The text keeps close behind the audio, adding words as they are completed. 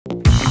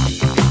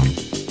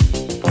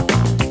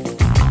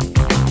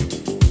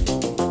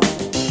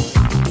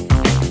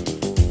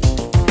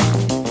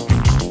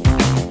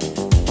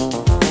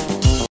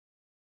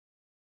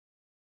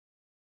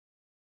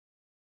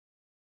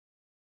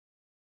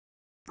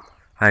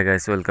Hi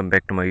guys, welcome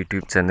back to my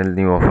YouTube channel.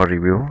 New offer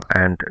review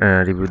and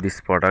review this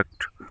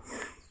product.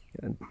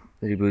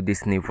 Review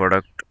this new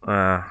product.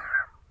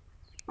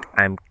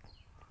 I'm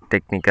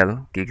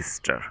technical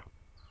Kickstart.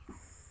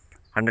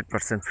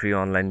 100% free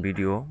online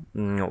video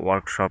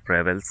workshop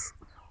revels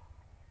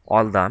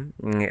all the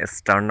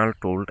external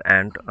tools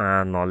and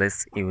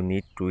knowledge you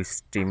need to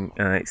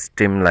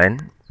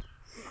streamline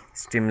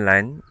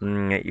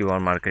your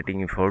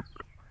marketing effort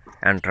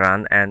and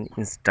run an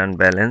instant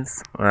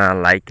balance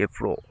like a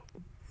pro.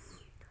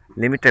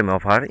 Limit time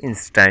offer,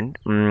 instant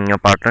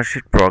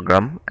partnership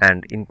program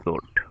and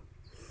include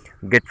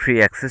get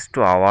free access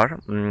to our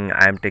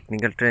I am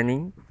technical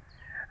training.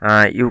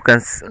 You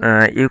can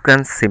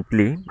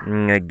simply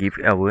give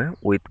away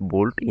with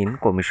built-in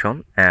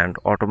commission and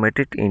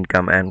automated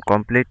income and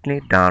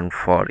completely done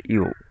for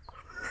you.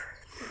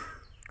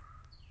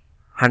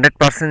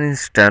 100%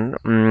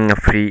 instant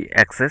free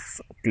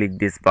access. Click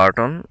this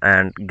button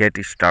and get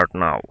start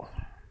now.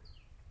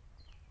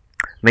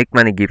 Make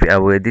money give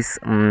away this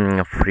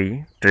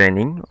free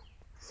training,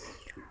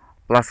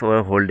 plus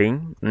we're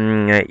holding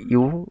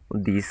you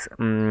this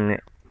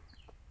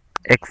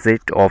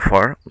exit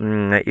offer.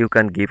 You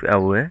can give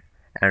away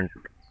and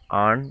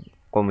earn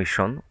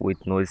commission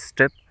with no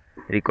step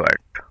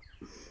required.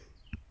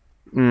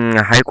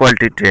 High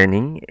quality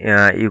training,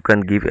 you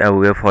can give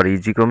away for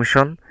easy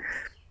commission,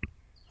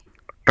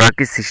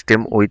 tracky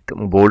system with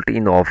bolt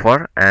in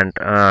offer and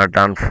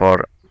done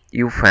for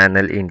you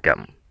final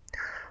income.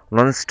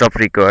 Non-stop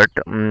required,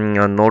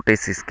 no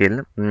test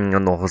skill,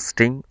 no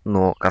hosting,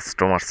 no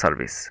customer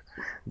service.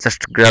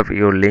 Just grab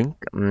your link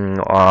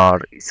or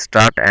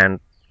start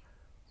and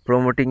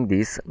promoting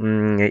this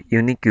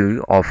unique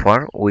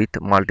offer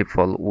with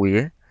multiple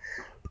way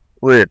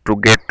to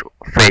get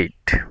paid.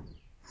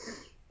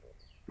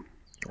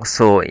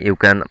 So you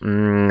can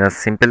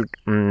simple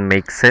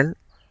make sell,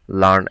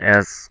 learn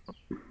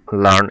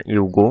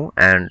you go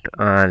and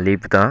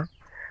leave the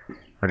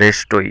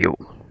rest to you.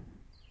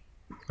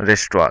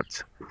 Rest to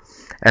us.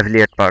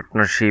 Affiliate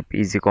partnership,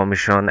 easy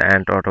commission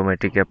and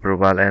automatic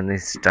approval and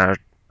instant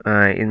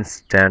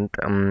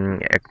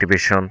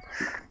activation.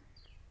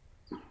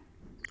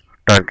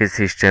 Turkey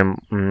system,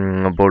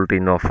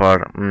 bolt-in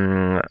offer,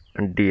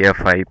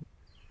 DFI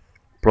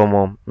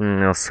promo,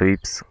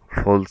 sweeps,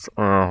 false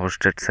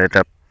hosted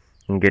setup,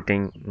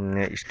 getting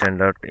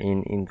standard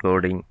in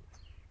including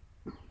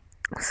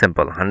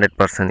simple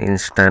 100%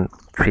 instant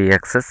free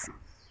access.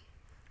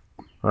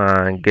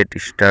 Get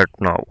start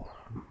now.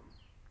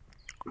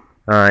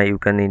 You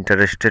can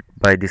interested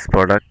by this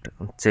product,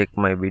 check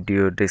my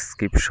video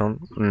description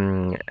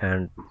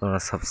and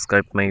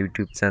subscribe my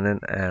YouTube channel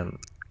and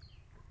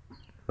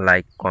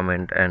like,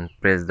 comment and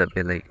press the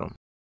bell icon.